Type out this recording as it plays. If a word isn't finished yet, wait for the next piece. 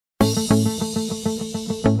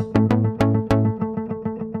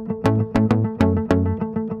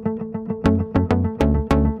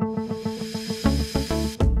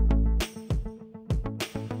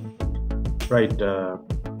Right,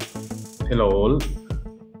 hello all.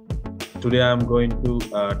 Today I'm going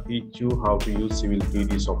to teach you how to use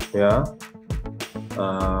CIVIL3D software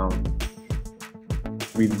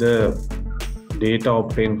with the data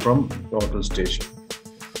obtained from Total Station.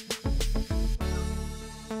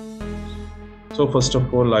 So first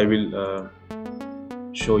of all, I will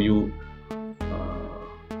show you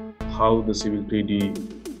how the CIVIL3D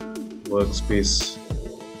Workspace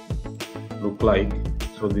look like.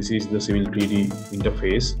 So this is the CIVIL3D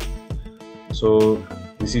interface. So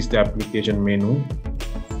this is the application menu.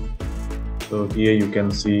 So here you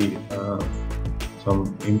can see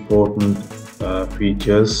some important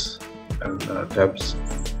features and tabs,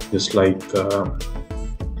 just like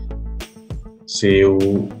save,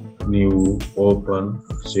 new, open,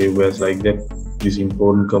 save as, like that. These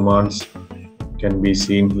important commands can be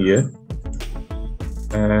seen here,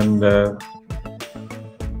 and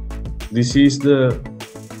this is the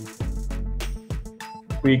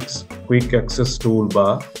quick access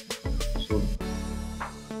toolbar. So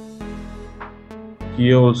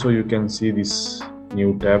here also you can see this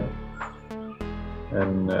new tab,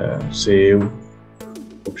 and save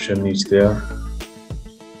option is there,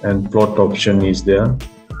 and plot option is there.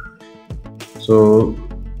 So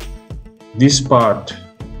this part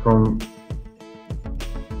from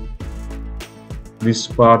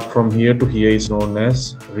here to here is known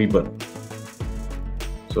as ribbon.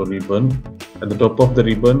 So ribbon, at the top of the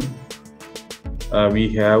ribbon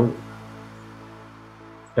we have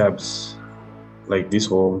tabs like this: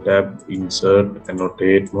 home tab, insert,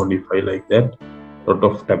 annotate, modify, like that. Lot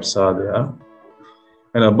of tabs are there,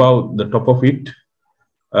 and above the top of it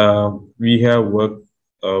we have web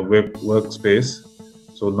workspace.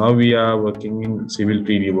 So now we are working in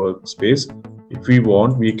CIVIL3D Workspace. If we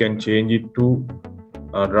want, we can change it to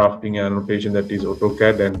drafting and annotation, that is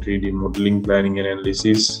AutoCAD, and 3D modeling, planning and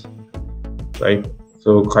analysis, right?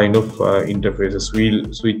 So kind of interfaces.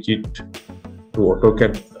 We'll switch it to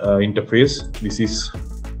AutoCAD interface. This is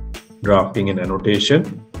drafting and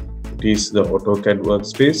annotation. It is the AutoCAD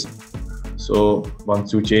workspace. So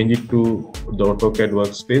once you change it to the AutoCAD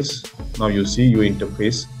workspace, now you see your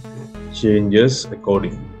interface changes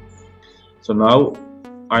accordingly. So now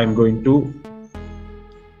I'm going to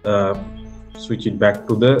switch it back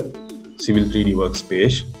to the CIVIL3D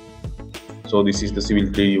Workspace. So this is the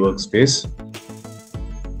CIVIL3D Workspace.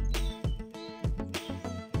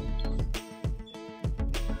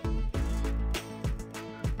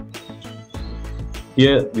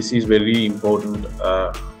 Here, this is very important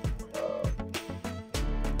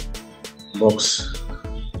box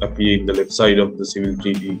appear in the left side of the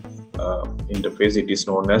CIVIL3D interface. It is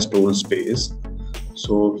known as tool space.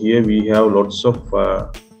 So here we have lots of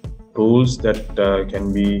tools that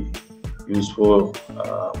can be used for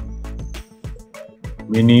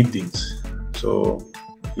many things. So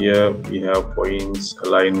here we have points,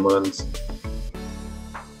 alignments,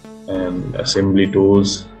 and assembly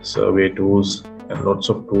tools, survey tools, and lots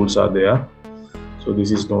of tools are there. So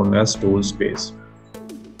this is known as tool space,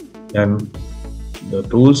 and the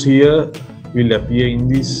tools here will appear in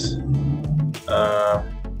these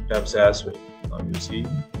tabs as well. Now you see,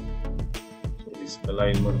 so this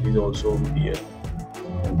alignment is also here,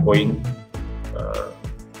 and point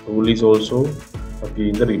tool is also appear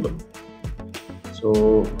in the ribbon.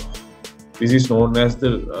 So this is known as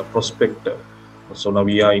the prospector. So now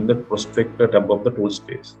we are in the prospector tab of the tool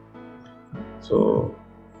space. So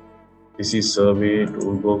this is survey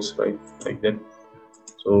toolbox, right, like that.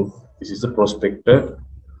 So this is the prospector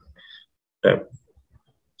tab.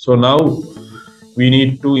 So now we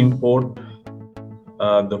need to import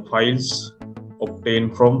the files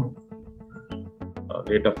obtained from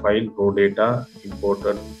data file, raw data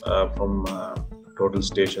imported from Total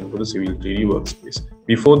Station to the CIVIL3D Workspace.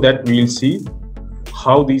 Before that, we will see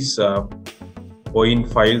how these point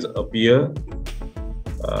files appear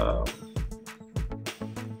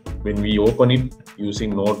when we open it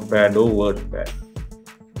using Notepad or WordPad.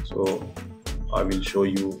 So I will show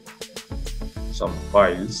you some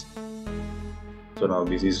files. So now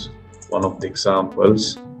this is one of the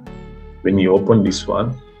examples. When you open this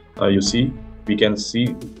one, you see, we can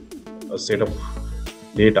see a set of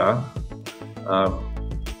data.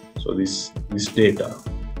 So this data,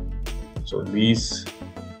 so these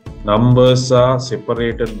numbers are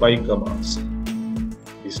separated by commas.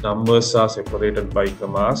 These numbers are separated by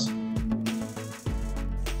commas,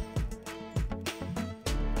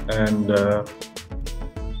 and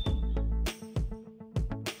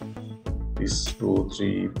this 2,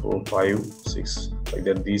 3, 4, 5, 6, like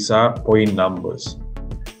that. These are point numbers,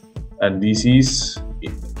 and this is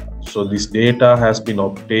it. So this data has been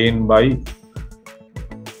obtained by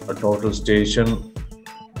a total station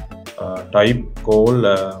type called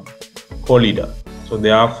Colida. So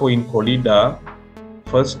therefore in Colida,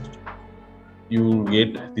 first you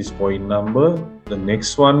get this point number, the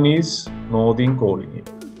next one is northern coordinate,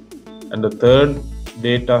 and the third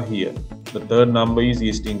data here, the third number is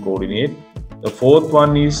eastern coordinate, the fourth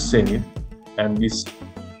one is zenith, and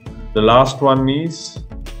the last one is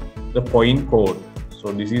the point code.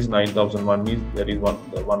 So this is 9001, is that is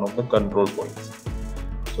one of the control points.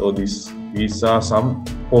 So these are some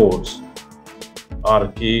codes.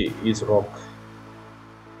 RK is rock,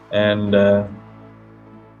 and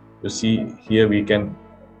you see here we can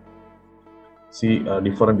see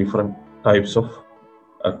different types of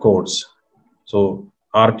codes. So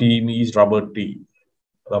RT is rubber tree,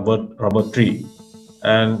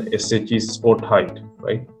 and SH is spot height,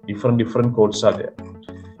 right? Different codes are there,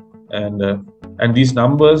 and these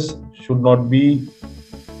numbers should not be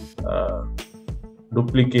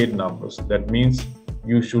duplicate numbers. That means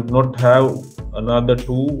you should not have another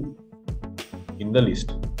 2 in the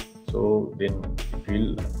list, so then it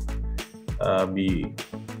will be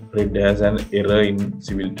read as an error in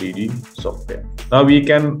CIVIL3D software. Now we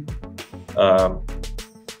can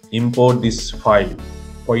import this point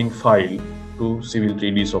file to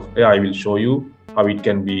CIVIL3D software. I will show you how it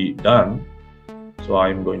can be done. So I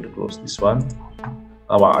am going to close this one.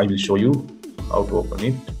 Now I will show you how to open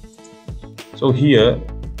it. So here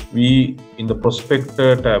in the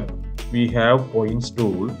prospector tab, we have points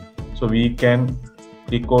tool. So we can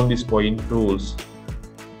click on this point tools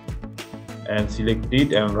and select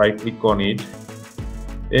it and right click on it.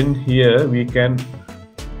 Then here we can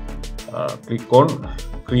click on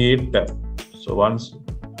create tab. So once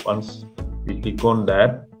we click on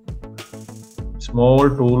that, small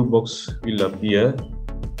toolbox will appear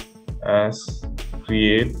as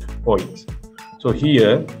create points. So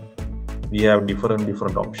here we have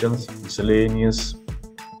different options: miscellaneous,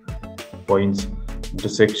 points,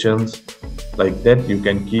 intersections, like that. You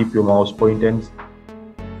can keep your mouse point and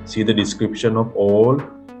see the description of all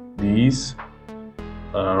these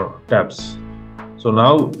tabs. So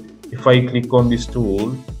now if I click on this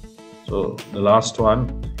tool, so the last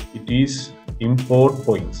one, it is import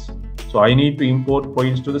points. So I need to import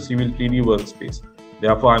points to the CIVIL3D Workspace.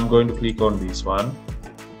 Therefore I'm going to click on this one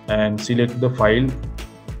and select the file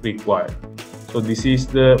required. So this is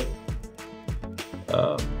the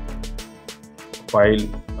file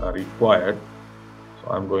required.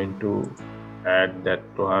 So I'm going to add that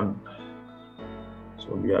one.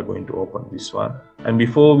 So we are going to open this one, and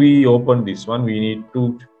before we open this one, we need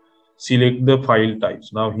to select the file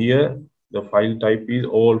types. Now here the file type is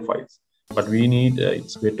all files, but we need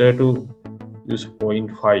it's better to use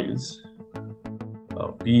point files,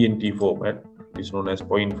 PNT format is known as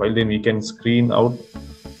point file. Then we can screen out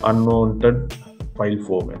unwanted file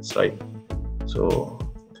formats, right? So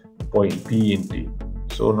point PNT.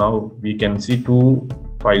 So now we can see 2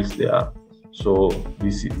 files there. So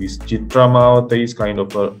this Chitramavata is kind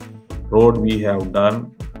of a road we have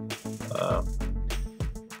done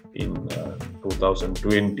in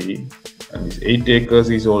 2020, and this 8 acres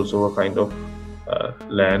is also a kind of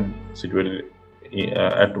land situated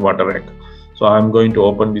at Waterak. So I'm going to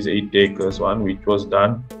open this 8 acres one, which was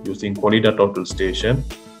done using Colida Total Station.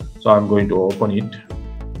 So I'm going to open it.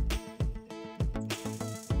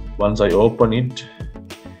 Once I open it,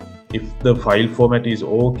 if the file format is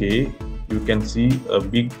okay, you can see a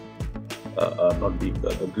big,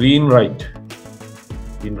 the green right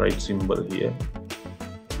symbol here,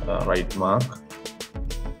 right mark.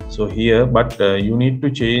 So here, but you need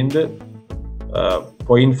to change the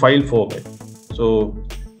point file format. So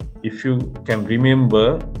if you can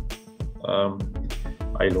remember,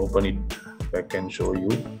 I'll open it back and show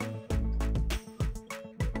you.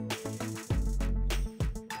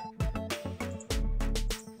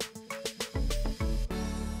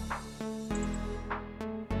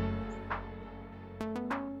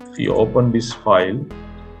 If you open this point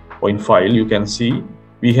file, you can see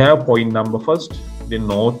we have point number first, then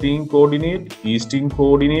northern coordinate, eastern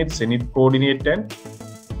coordinate, zenith coordinate, and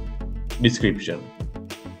description,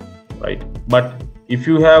 right? But if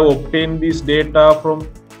you have obtained this data from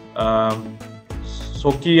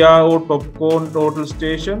Sokia or Topcon Total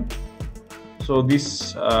Station, so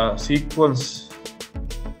this sequence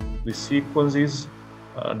is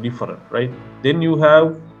different, right? Then you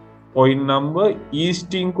have point number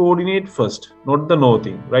eastern coordinate first, not the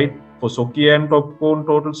northern, right? For Sokia and Topcon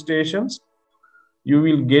Total Stations, you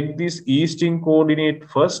will get this eastern coordinate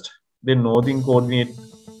first, then northern coordinate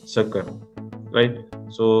second, right?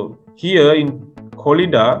 So here in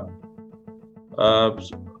Colida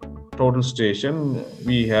Total Station,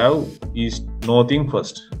 we have northern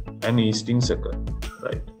first, and easting circle,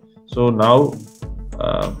 right? So now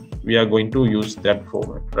we are going to use that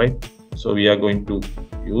format, right? So we are going to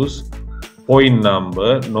use point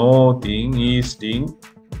number, nothing, easting,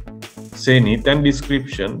 zenith, and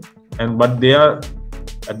description, and but they are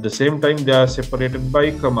at the same time they are separated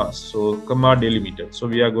by commas, so comma delimited. So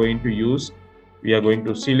we are going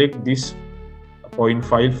to select this point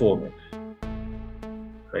file format,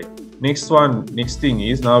 right? Next thing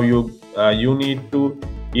is, now you need to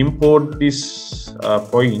import these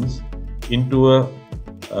points into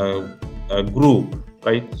a group,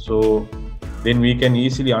 right? So then we can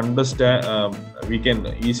easily understand, we can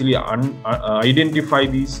easily identify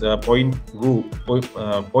these points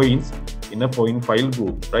in a point file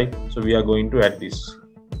group, right? So we are going to add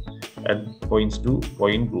points to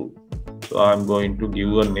point group. So I'm going to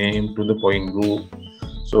give a name to the point group,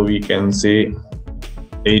 so we can say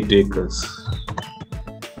 8 acres.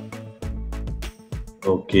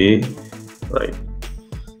 Okay, right.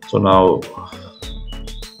 So now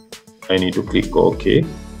I need to click OK.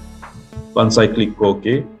 Once I click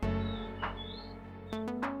OK,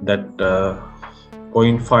 that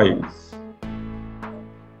point file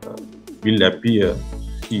will appear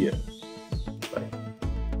here, right?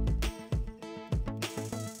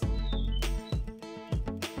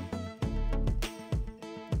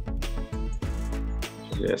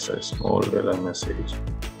 There's a small error message.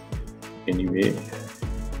 Anyway,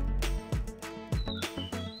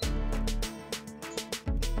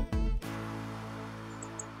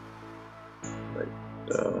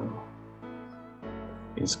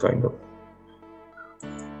 it's kind of,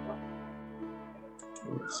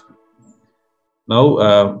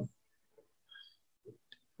 now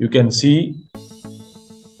you can see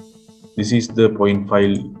this is the point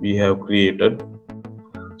file we have created.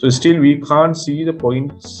 So still we can't see the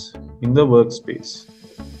points in the workspace.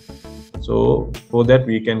 So for that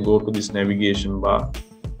we can go to this navigation bar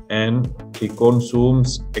and click on zoom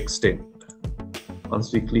extend.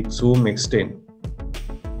 Once we click zoom extend,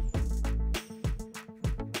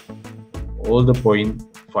 all the point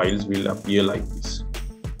files will appear like this.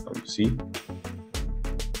 Now you see,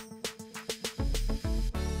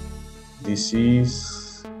 this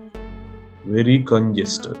is very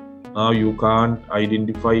congested. Now you can't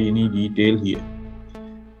identify any detail here.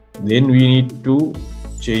 Then we need to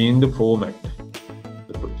change the format,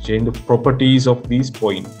 change the properties of these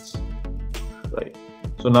points, right?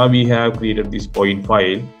 So now we have created this point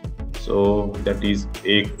file, so that is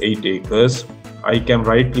 8 acres. I can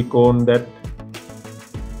right click on that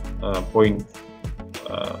point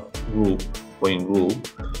group.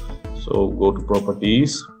 So go to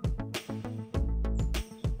properties.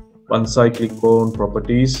 Once I click on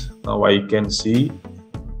properties, now I can see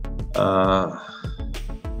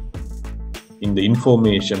in the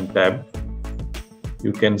information tab,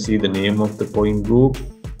 you can see the name of the point group.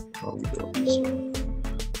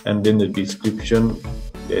 And then the description,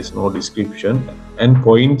 there is no description, and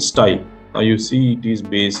point style. Now you see it is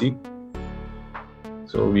basic,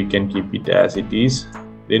 so we can keep it as it is.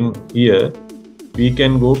 Then here we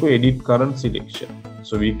can go to edit current selection.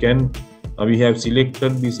 So we can, we have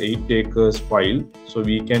selected this 8 acres file, so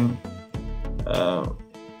we can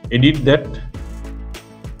edit that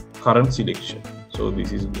current selection. So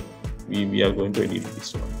this is, we are going to edit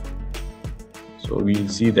this one. So we'll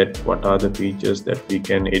see that what are the features that we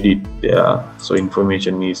can edit there. So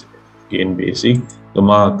information is again basic. The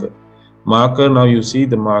marker, now you see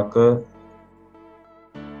the marker,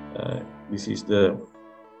 this is the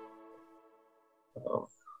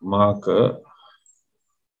marker.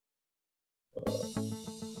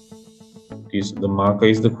 The marker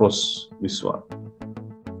is the cross, this one.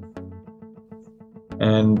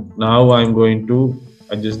 And now I'm going to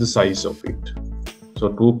adjust the size of it. So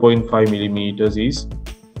 2.5 millimeters is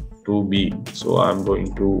too big, so I'm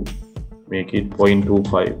going to make it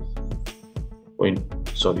 0.25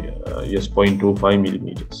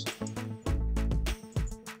 millimeters,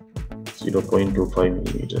 0.25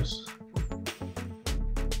 millimeters.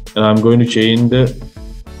 And I'm going to change the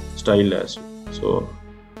style as well. So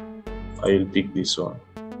I will pick this one,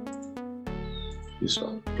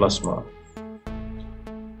 plus mark,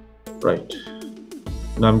 right?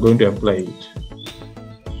 Now I'm going to apply it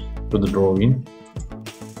to the drawing.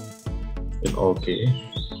 Then OK,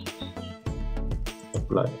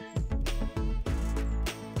 apply.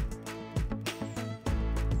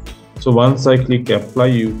 So once I click apply,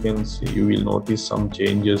 you can see, you will notice some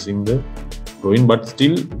changes in the drawing, but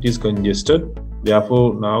still it is congested.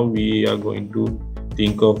 Therefore now we are going to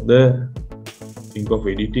think of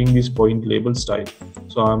editing this point label style.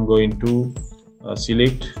 So I'm going to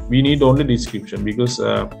select, we need only description, because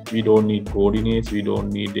we don't need coordinates, we don't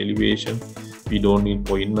need elevation, we don't need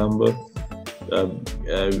point number.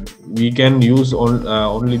 We can use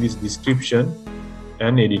only this description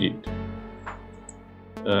and edit it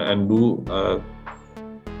and do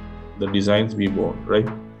the designs we want, right?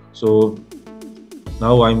 So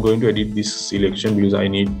now I'm going to edit this selection, because I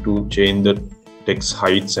need to change the text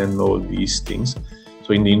heights and all these things.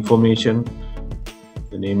 So in the information,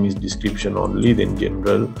 the name is description only, then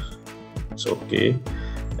general, it's okay,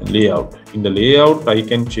 and layout. In the layout, I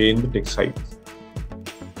can change the text height.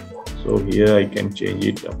 So here I can change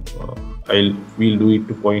it. We'll do it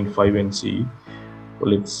to 0.5 and see. So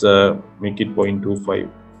let's make it 0.25.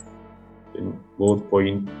 Then both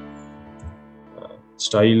point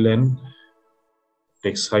style and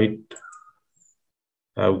text height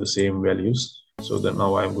have the same values. So then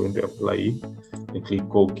now I'm going to apply it and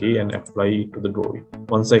click OK and apply it to the drawing.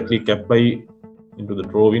 Once I click apply into the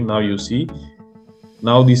drawing, now you see,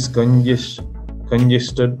 now this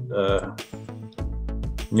congested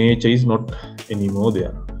nature is not anymore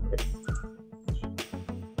there.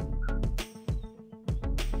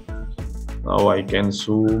 Now I can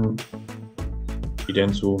zoom it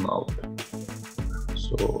and zoom out.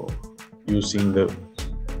 So using the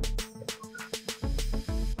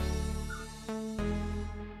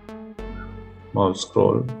mouse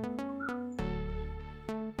scroll,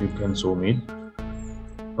 you can zoom it.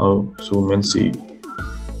 Now zoom and see.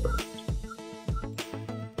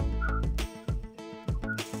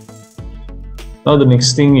 Now the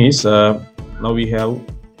next thing is, now we have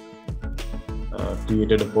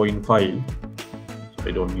created a point file. So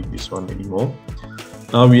I don't need this one anymore.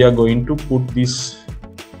 Now we are going to put this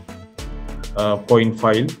point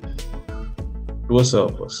file to a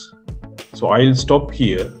surface. So I'll stop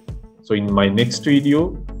here. So in my next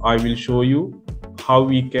video, I will show you how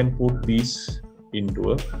we can put this point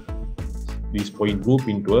group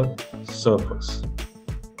into a surface.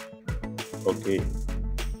 Okay.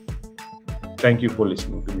 Thank you for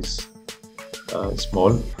listening to this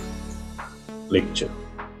small lecture.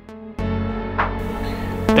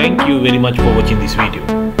 Thank you very much for watching this video.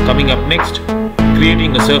 Coming up next,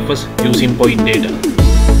 creating a surface using point data.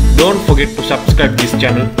 Don't forget to subscribe this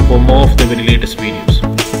channel for more of the very latest videos.